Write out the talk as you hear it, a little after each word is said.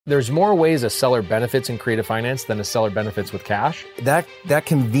There's more ways a seller benefits in creative finance than a seller benefits with cash. That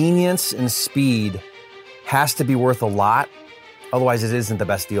convenience and speed has to be worth a lot. Otherwise, it isn't the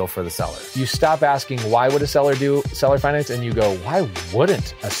best deal for the seller. You stop asking, why would a seller do seller finance? And you go, why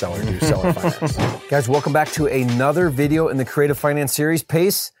wouldn't a seller do seller finance? Guys, welcome back to another video in the Creative Finance series.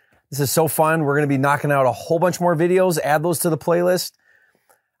 Pace, this is so fun. We're going to be knocking out a whole bunch more videos. Add those to the playlist.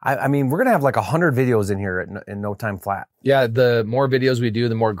 I mean, we're going to have like 100 videos in here in no time flat. Yeah, the more videos we do,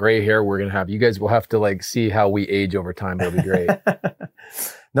 the more gray hair we're going to have. You guys will have to like see how we age over time. It'll be great.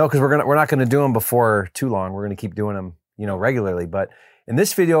 No, because we're not going to do them before too long. We're going to keep doing them, regularly. But in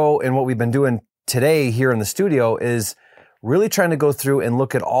this video and what we've been doing today here in the studio is really trying to go through and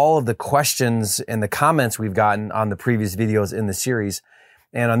look at all of the questions and the comments we've gotten on the previous videos in the series.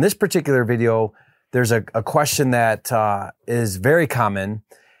 And on this particular video, there's a question that is very common.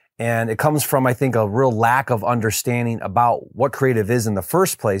 And it comes from, I think, a real lack of understanding about what creative is in the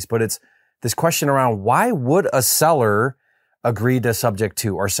first place. But it's this question around, why would a seller agree to subject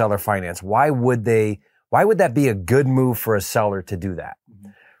to or seller finance? Why would that be a good move for a seller to do that? Mm-hmm.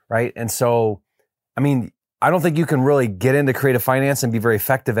 Right? And so, I mean, I don't think you can really get into creative finance and be very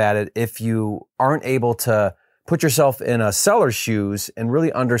effective at it if you aren't able to put yourself in a seller's shoes and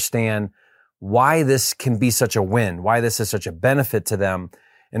really understand why this can be such a win, why this is such a benefit to them.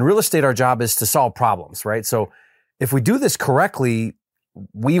 In real estate, our job is to solve problems, right? So if we do this correctly,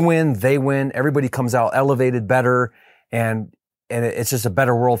 we win, they win, everybody comes out elevated, better, and it's just a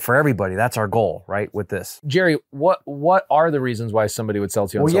better world for everybody. That's our goal, right, with this. Jerry, what are the reasons why somebody would sell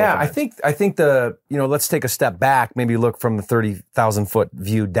to you on seller finance? I think let's take a step back, maybe look from the 30,000 foot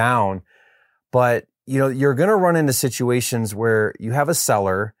view down. But, you're going to run into situations where you have a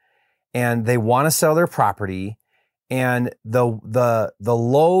seller and they want to sell their property, and the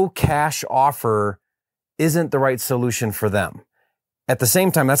low cash offer isn't the right solution for them. At the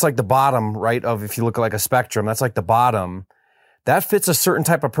same time, that's like the bottom, right, of if you look like a spectrum, that's like the bottom. That fits a certain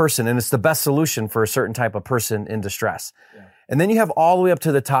type of person, and it's the best solution for a certain type of person in distress. Yeah. And then you have all the way up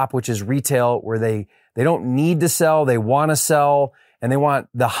to the top, which is retail, where they don't need to sell, they want to sell, and they want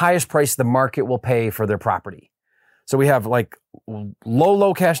the highest price the market will pay for their property. So we have like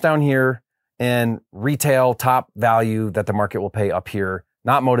low cash down here, and retail top value that the market will pay up here.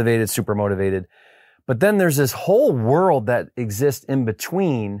 Not motivated, super motivated. But then there's this whole world that exists in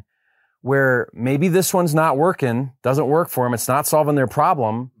between where maybe this one's not working, doesn't work for them. It's not solving their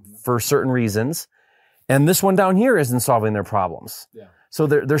problem for certain reasons. And this one down here isn't solving their problems. Yeah. So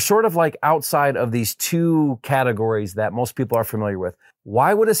they're sort of like outside of these two categories that most people are familiar with.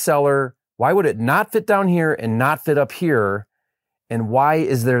 Why would it not fit down here and not fit up here? And why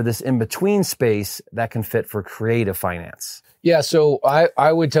is there this in-between space that can fit for creative finance? Yeah, so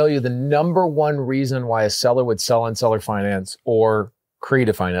I would tell you the number one reason why a seller would sell on seller finance or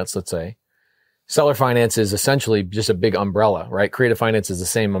creative finance, let's say. Seller finance is essentially just a big umbrella, right? Creative finance is the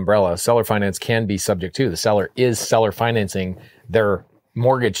same umbrella. Seller finance can be subject to. The seller is seller financing their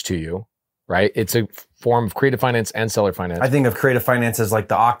mortgage to you, right? It's a form of creative finance and seller finance. I think of creative finance as like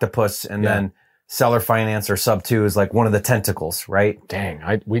the octopus, and then seller finance or sub 2 is like one of the tentacles, right?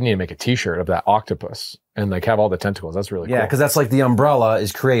 Dang, we need to make a t-shirt of that octopus and like have all the tentacles. That's really cool. Yeah, because that's like the umbrella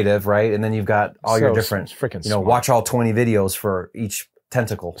is creative, right? And then you've got all your different, freaking smart. Watch all 20 videos for each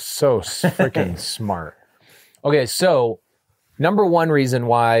tentacle. So freaking smart. Okay, so number one reason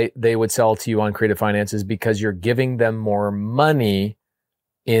why they would sell to you on creative finance is because you're giving them more money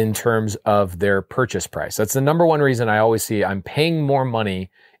in terms of their purchase price. That's the number one reason I always see. I'm paying more money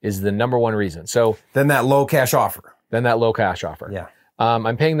is the number one reason. So then that low cash offer. Yeah.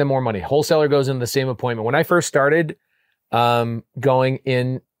 I'm paying them more money. Wholesaler goes in the same appointment. When I first started going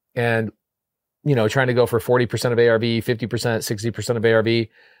in and, trying to go for 40% of ARV, 50%, 60% of ARV,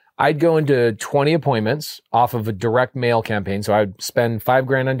 I'd go into 20 appointments off of a direct mail campaign. So I'd spend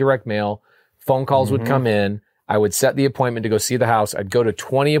 $5,000 on direct mail. Phone calls would come in. I would set the appointment to go see the house. I'd go to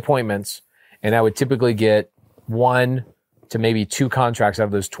 20 appointments, and I would typically get 1 to maybe 2 contracts out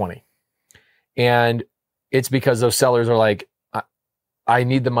of those 20. And it's because those sellers are like, I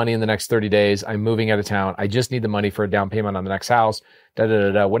need the money in the next 30 days. I'm moving out of town. I just need the money for a down payment on the next house,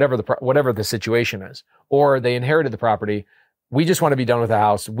 whatever the situation is. Or they inherited the property. We just want to be done with the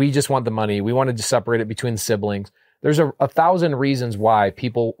house. We just want the money. We wanted to separate it between the siblings. There's a 1,000 reasons why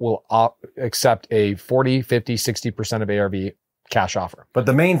people will accept a 40, 50, 60% of ARV cash offer. But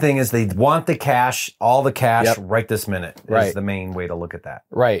the main thing is they want the cash, all the cash right this minute is the main way to look at that.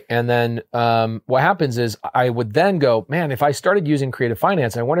 Right. And then what happens is I would then go, man, if I started using creative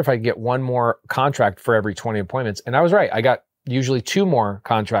finance, I wonder if I could get 1 more contract for every 20 appointments. And I was right. I got usually 2 more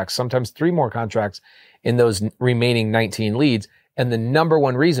contracts, sometimes 3 more contracts in those remaining 19 leads. And the number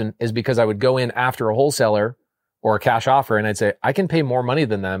one reason is because I would go in after a wholesaler or a cash offer and I'd say, I can pay more money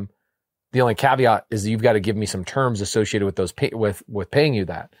than them. The only caveat is you've got to give me some terms associated with those with paying you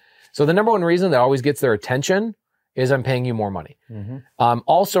that. So the number one reason that always gets their attention is I'm paying you more money. Mm-hmm.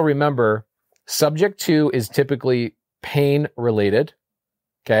 Also remember, subject to is typically pain related.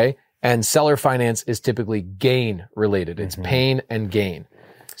 Okay. And seller finance is typically gain related. It's pain and gain.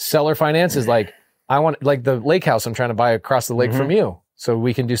 Seller finance is like, I want like the lake house I'm trying to buy across the lake from you so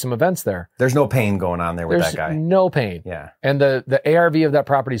we can do some events there. There's no pain going on there with that guy. There's no pain. Yeah. And the ARV of that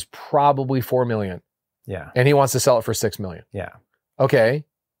property is probably $4 million. Yeah. And he wants to sell it for $6 million. Yeah. Okay.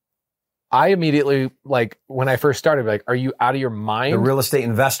 I immediately, like, when I first started, like, are you out of your mind? The real estate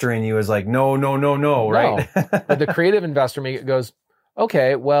investor in you is like, no, right? But the creative investor goes,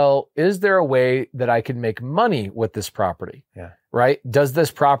 okay, well, is there a way that I can make money with this property? Yeah. Right? Does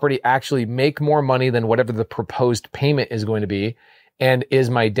this property actually make more money than whatever the proposed payment is going to be? And is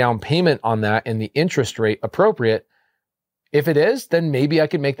my down payment on that and the interest rate appropriate? If it is, then maybe I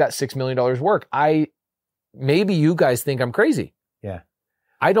could make that $6 million work. Maybe you guys think I'm crazy. Yeah.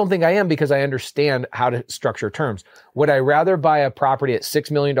 I don't think I am because I understand how to structure terms. Would I rather buy a property at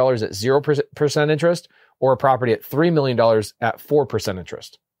 $6 million at 0% interest or a property at $3 million at 4%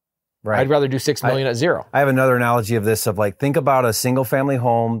 interest? Right. I'd rather do $6 million at zero. I have another analogy of this of like, think about a single family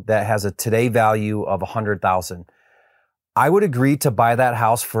home that has a today value of $100,000. I would agree to buy that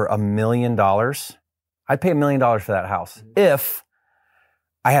house for $1 million. I'd pay $1 million for that house if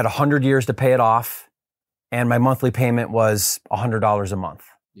I had 100 years to pay it off and my monthly payment was $100 a month.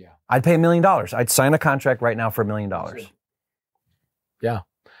 Yeah. I'd pay $1 million. I'd sign a contract right now for $1 million. Yeah.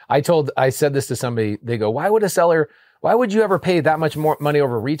 I said this to somebody, they go, why would you ever pay that much more money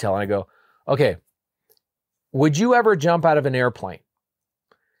over retail? And I go, okay, would you ever jump out of an airplane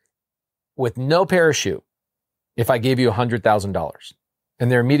with no parachute if I gave you $100,000? And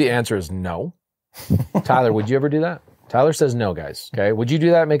their immediate answer is no. Tyler, would you ever do that? Tyler says no, guys. Okay. Would you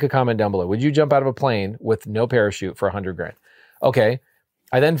do that? Make a comment down below. Would you jump out of a plane with no parachute for $100,000? Okay.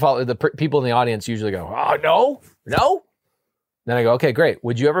 I then follow people in the audience usually go, oh, no. Then I go, okay, great.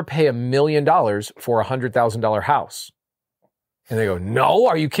 Would you ever pay $1 million for a $100,000 house? And they go, no,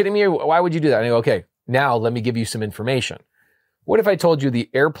 are you kidding me? Why would you do that? And I go, okay, now let me give you some information. What if I told you the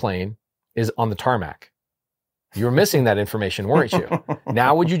airplane is on the tarmac? You were missing that information, weren't you?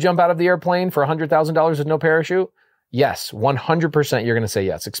 Now, would you jump out of the airplane for $100,000 with no parachute? Yes, 100% you're going to say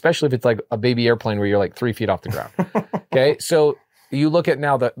yes, especially if it's like a baby airplane where you're like 3 feet off the ground. Okay, so you look at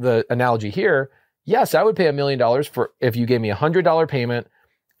now the analogy here. Yes, I would pay $1 million for if you gave me $100 payment,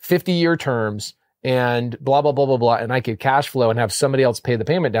 50-year terms, and blah, blah, blah, blah, blah, and I could cash flow and have somebody else pay the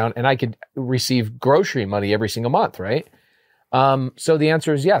payment down, and I could receive grocery money every single month, right? So the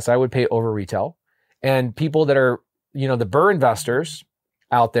answer is yes, I would pay over retail. And people that are, the Burr investors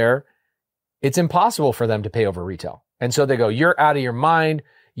out there, it's impossible for them to pay over retail. And so they go, you're out of your mind.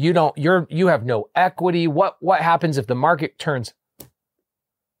 You have no equity. What happens if the market turns?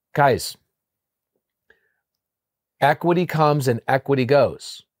 Guys, equity comes and equity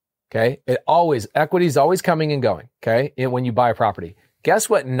goes. Okay. Equity is always coming and going. Okay. And when you buy a property, guess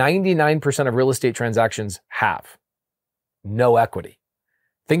what? 99% of real estate transactions have no equity.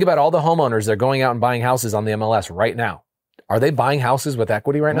 Think about all the homeowners that are going out and buying houses on the MLS right now. Are they buying houses with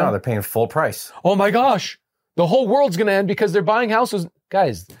equity right now? No, they're paying full price. Oh my gosh. The whole world's going to end because they're buying houses.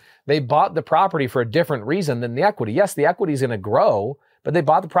 Guys, they bought the property for a different reason than the equity. Yes, the equity is going to grow, but they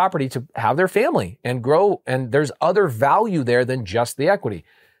bought the property to have their family and grow. And there's other value there than just the equity.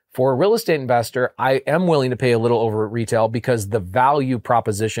 For a real estate investor, I am willing to pay a little over retail because the value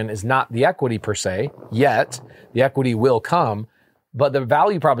proposition is not the equity per se yet. The equity will come. But the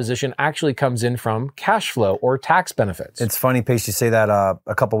value proposition actually comes in from cash flow or tax benefits. It's funny, Pace, you say that.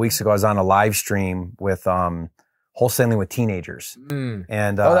 A couple of weeks ago, I was on a live stream with wholesaling with teenagers. And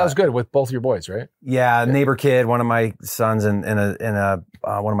that was good with both your boys, right? Yeah, neighbor kid, one of my sons, and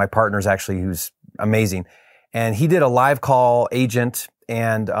one of my partners actually, who's amazing. And he did a live call agent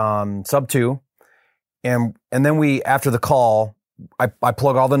and sub 2, and then we after the call, I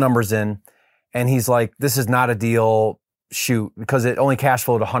plug all the numbers in, and he's like, "This is not a deal." Shoot, because it only cash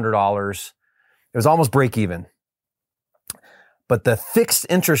flowed $100. It was almost break even. But the fixed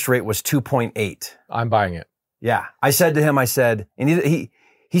interest rate was 2.8. I'm buying it. Yeah. I said to him, and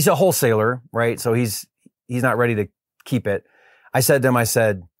he's a wholesaler, right? So he's not ready to keep it. I said to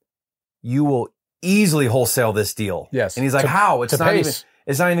him, you will easily wholesale this deal. Yes. And he's like, how? It's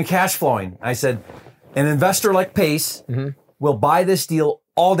not even cash flowing. I said, an investor like Pace will buy this deal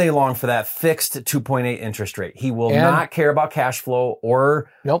all day long for that fixed 2.8 interest rate. He will not care about cash flow or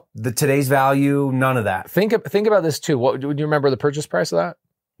the today's value, none of that. Think about this too. What do you remember the purchase price of that?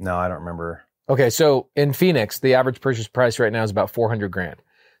 No, I don't remember. Okay, so in Phoenix, the average purchase price right now is about $400,000.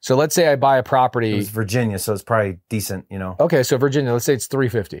 So let's say I buy a property. It was Virginia, so it's probably decent, you know. Okay, so Virginia, let's say it's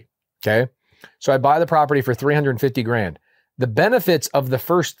 $350,000. Okay, so I buy the property for $350,000. The benefits of the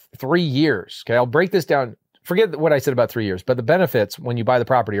first 3 years. Okay, I'll break this down. Forget what I said about 3 years, but the benefits when you buy the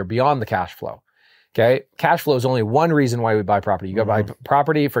property are beyond the cash flow. Okay. Cash flow is only one reason why we buy property. You got to buy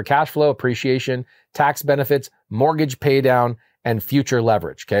property for cash flow, appreciation, tax benefits, mortgage pay down, and future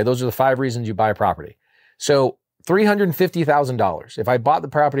leverage. Okay. Those are the 5 reasons you buy a property. So $350,000. If I bought the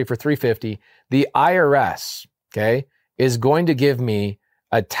property for $350,000, the IRS, okay, is going to give me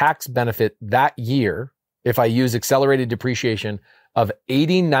a tax benefit that year if I use accelerated depreciation of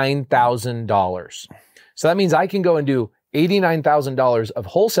 $89,000. So that means I can go and do $89,000 of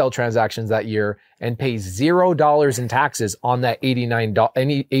wholesale transactions that year and pay $0 in taxes on that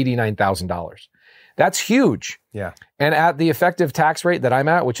 $89,000. That's huge. Yeah. And at the effective tax rate that I'm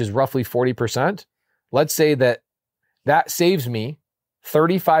at, which is roughly 40%, let's say that saves me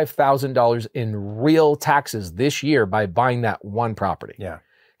 $35,000 in real taxes this year by buying that one property. Yeah.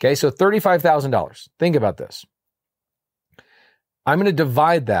 Okay, so $35,000. Think about this. I'm going to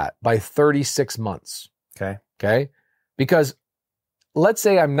divide that by 36 months. Okay. Because let's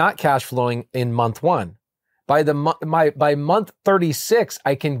say I'm not cash flowing in month 1. By month 36,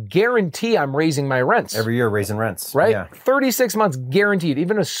 I can guarantee I'm raising my rents. Every year raising rents. Right? Yeah. 36 months guaranteed.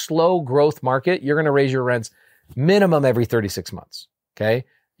 Even a slow growth market, you're going to raise your rents minimum every 36 months. Okay.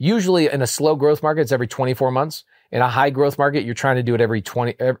 Usually in a slow growth market, it's every 24 months. In a high growth market, you're trying to do it every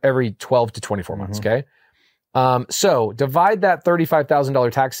 12 to 24 months. Okay. So divide that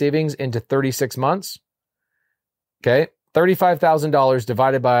 $35,000 tax savings into 36 months. Okay. $35,000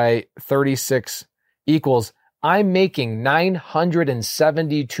 divided by 36 equals I'm making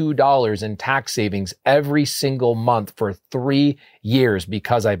 $972 in tax savings every single month for 3 years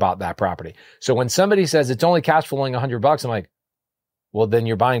because I bought that property. So when somebody says it's only cash flowing $100, I'm like, well, then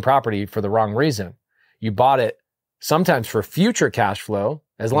you're buying property for the wrong reason. You bought it sometimes for future cash flow,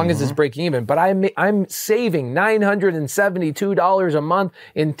 as long as it's breaking even, but I'm saving $972 a month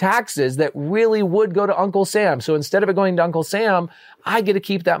in taxes that really would go to Uncle Sam. So instead of it going to Uncle Sam, I get to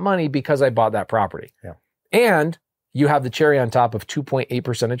keep that money because I bought that property. Yeah. And you have the cherry on top of 2.8%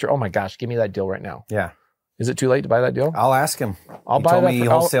 interest. Oh my gosh, give me that deal right now. Yeah. Is it too late to buy that deal? I'll ask him. He told me he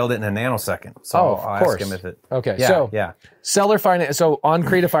wholesaled it in a nanosecond. So I'll ask him if it. Okay. Yeah, seller finance. So on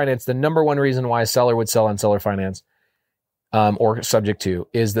creative finance, the number one reason why a seller would sell on seller finance or subject to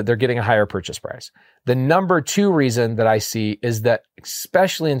is that they're getting a higher purchase price. The number 2 reason that I see is that,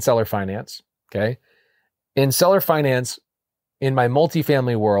 especially in seller finance, okay, in seller finance, in my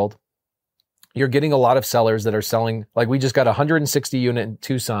multifamily world, you're getting a lot of sellers that are selling, like we just got a 160 unit in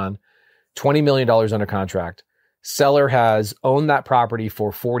Tucson, $20 million under contract. Seller has owned that property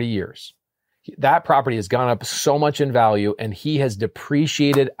for 40 years. That property has gone up so much in value and he has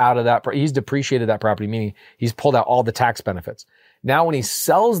depreciated out of that. He's depreciated that property, meaning he's pulled out all the tax benefits. Now, when he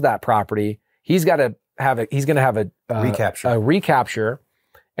sells that property, he's going to have a recapture,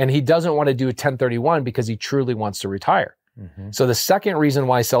 and he doesn't want to do a 1031 because he truly wants to retire. So the second reason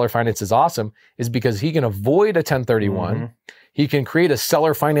why seller finance is awesome is because he can avoid a 1031. He can create a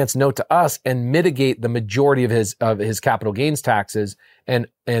seller finance note to us and mitigate the majority of his capital gains taxes and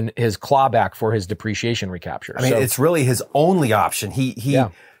his clawback for his depreciation recapture. I mean, it's really his only option. He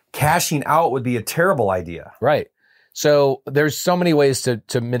cashing out would be a terrible idea. Right. So there's so many ways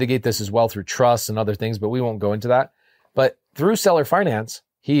to mitigate this as well through trusts and other things, but we won't go into that. But through seller finance,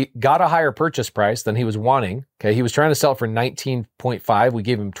 he got a higher purchase price than he was wanting. Okay. He was trying to sell it for 19.5. We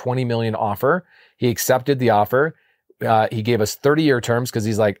gave him 20 million offer. He accepted the offer. He gave us 30-year terms because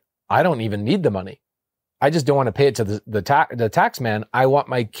he's like, I don't even need the money. I just don't want to pay it to the tax man. I want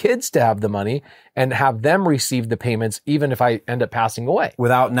my kids to have the money and have them receive the payments, even if I end up passing away.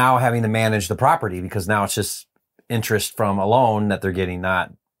 Without now having to manage the property, because now it's just interest from a loan that they're getting,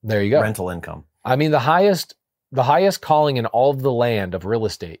 not there you go. Rental income. I mean, the highest calling in all of the land of real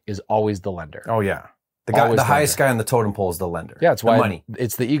estate is always the lender. Oh yeah. The highest guy on the totem pole is the lender. Yeah, it's why money.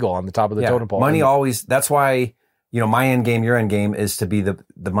 It's the eagle on the top of the totem pole. Money always, that's why, my end game, your end game is to be the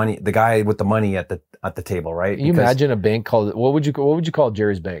money, the guy with the money at the table, right? Can you imagine a bank called, what would you call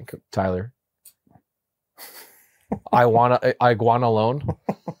Jerry's bank, Tyler? I want a loan.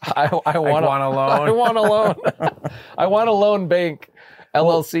 I want a loan. I want a loan bank,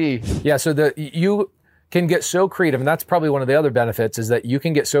 LLC. Yeah. So you can get so creative, and that's probably one of the other benefits is that you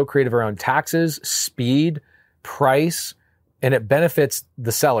can get so creative around taxes, speed, price, and it benefits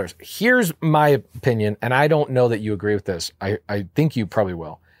the sellers. Here's my opinion, and I don't know that you agree with this. I think you probably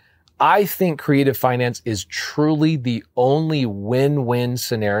will. I think creative finance is truly the only win-win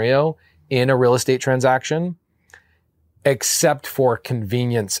scenario in a real estate transaction, except for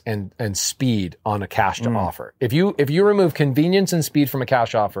convenience and speed on a cash to offer. If you remove convenience and speed from a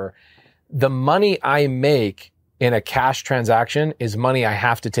cash offer, the money I make in a cash transaction is money I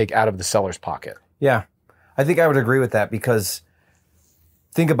have to take out of the seller's pocket. Yeah. I think I would agree with that because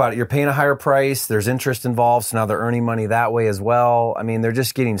think about it. You're paying a higher price. There's interest involved. So now they're earning money that way as well. I mean, they're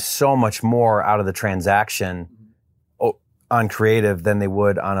just getting so much more out of the transaction on creative than they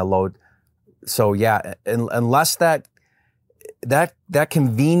would on a load. So yeah, unless that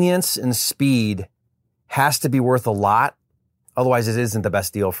convenience and speed has to be worth a lot. Otherwise, it isn't the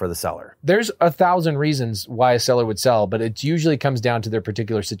best deal for the seller. There's 1,000 reasons why a seller would sell, but it usually comes down to their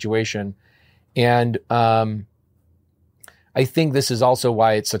particular situation. And I think this is also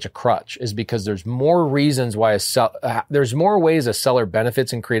why it's such a crutch, is because there's more reasons why there's more ways a seller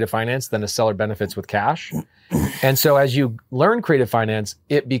benefits in creative finance than a seller benefits with cash. And so as you learn creative finance,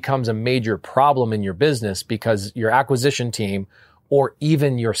 it becomes a major problem in your business because your acquisition team, or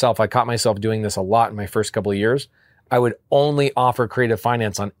even yourself, I caught myself doing this a lot in my first couple of years. I would only offer creative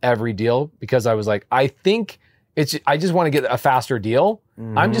finance on every deal because I was like, I just want to get a faster deal.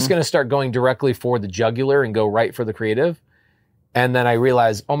 Mm-hmm. I'm just going to start going directly for the jugular and go right for the creative. And then I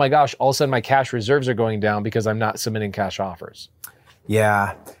realized, oh my gosh, all of a sudden my cash reserves are going down because I'm not submitting cash offers.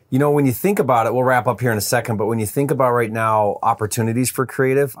 Yeah. You know, when you think about it, we'll wrap up here in a second, but when you think about right now, opportunities for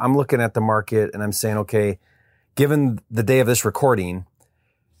creative, I'm looking at the market and I'm saying, okay, given the day of this recording,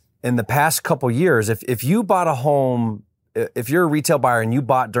 in the past couple years, if you bought a home, if you're a retail buyer and you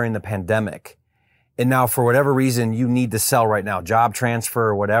bought during the pandemic, and now for whatever reason you need to sell right now, job transfer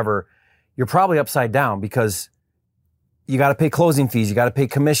or whatever, you're probably upside down because you got to pay closing fees. You got to pay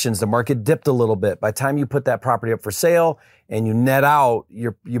commissions. The market dipped a little bit. By the time you put that property up for sale and you net out,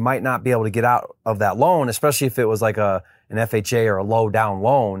 you might not be able to get out of that loan, especially if it was like an FHA or a low down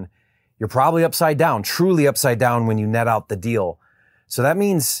loan. You're probably upside down, truly upside down when you net out the deal. So that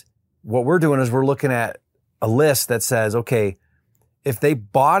means what we're doing is we're looking at a list that says, okay, if they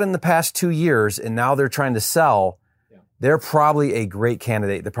bought in the past 2 years and now they're trying to sell, they're probably a great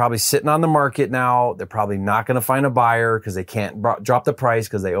candidate. They're probably sitting on the market now. They're probably not going to find a buyer because they can't drop the price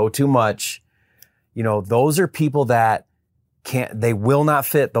because they owe too much. You know, those are people that they will not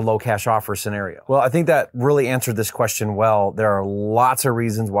fit the low cash offer scenario. Well, I think that really answered this question well. There are lots of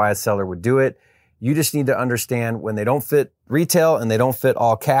reasons why a seller would do it. You just need to understand when they don't fit retail and they don't fit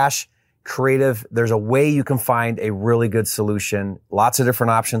all cash, creative, there's a way you can find a really good solution. Lots of different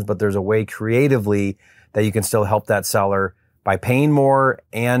options, but there's a way creatively that you can still help that seller by paying more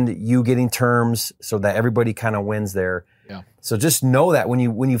and you getting terms so that everybody kind of wins there. Yeah. So just know that when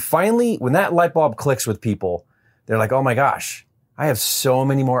that light bulb clicks with people, they're like, oh my gosh, I have so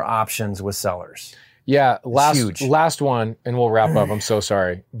many more options with sellers. Yeah. Last one, and we'll wrap up. I'm so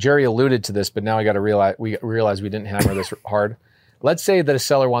sorry. Jerry alluded to this, but now I got to realize we didn't hammer this hard. Let's say that a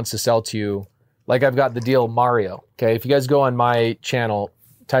seller wants to sell to you, like I've got the deal Mario. Okay. If you guys go on my channel,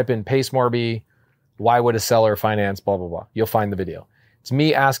 type in Pace Morby, why would a seller finance, blah, blah, blah. You'll find the video. It's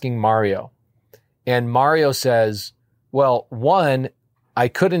me asking Mario. And Mario says, well, one, I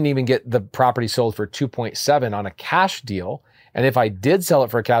couldn't even get the property sold for 2.7 on a cash deal. And if I did sell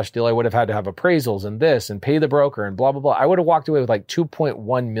it for a cash deal, I would have had to have appraisals and this and pay the broker and blah, blah, blah. I would have walked away with like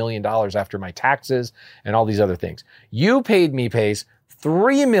 $2.1 million after my taxes and all these other things. You paid me, Pace,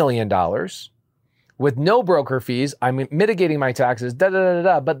 $3 million with no broker fees. I'm mitigating my taxes,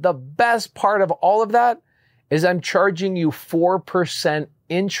 But the best part of all of that is I'm charging you 4%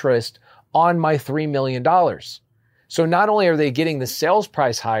 interest on my $3 million. So not only are they getting the sales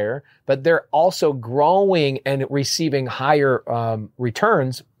price higher, but they're also growing and receiving higher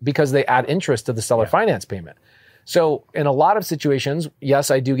returns because they add interest to the seller finance payment. So in a lot of situations,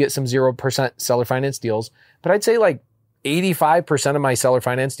 yes, I do get some 0% seller finance deals, but I'd say like 85% of my seller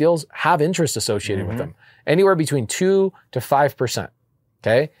finance deals have interest associated with them, anywhere between 2 to 5%.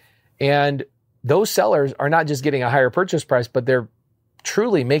 Okay. And those sellers are not just getting a higher purchase price, but they're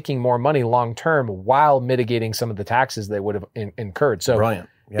truly making more money long-term while mitigating some of the taxes they would have incurred. So brilliant.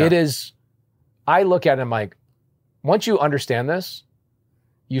 Yeah. It is, I look at it and I'm like, once you understand this,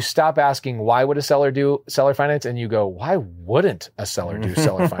 you stop asking, why would a seller do seller finance? And you go, why wouldn't a seller do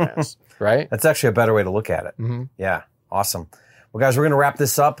seller finance? Right? That's actually a better way to look at it. Mm-hmm. Yeah. Awesome. Well, guys, we're going to wrap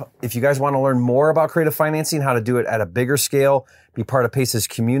this up. If you guys want to learn more about creative financing, how to do it at a bigger scale, be part of Pace's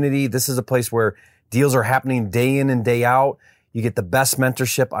community. This is a place where deals are happening day in and day out. You get the best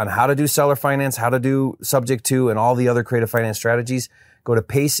mentorship on how to do seller finance, how to do subject to, and all the other creative finance strategies. Go to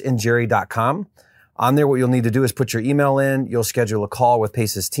paceandjerry.com. On there, what you'll need to do is put your email in. You'll schedule a call with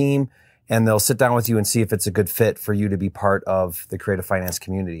Pace's team, and they'll sit down with you and see if it's a good fit for you to be part of the creative finance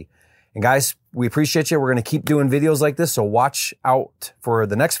community. And guys, we appreciate you. We're going to keep doing videos like this, so watch out for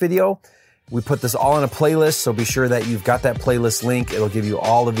the next video. We put this all in a playlist, so be sure that you've got that playlist link. It'll give you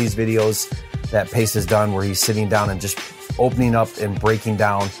all of these videos that Pace has done where he's sitting down and just opening up and breaking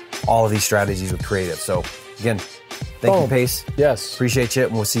down all of these strategies with creative. So again, thank you, Pace. Yes. Appreciate you,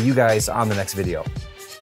 and we'll see you guys on the next video.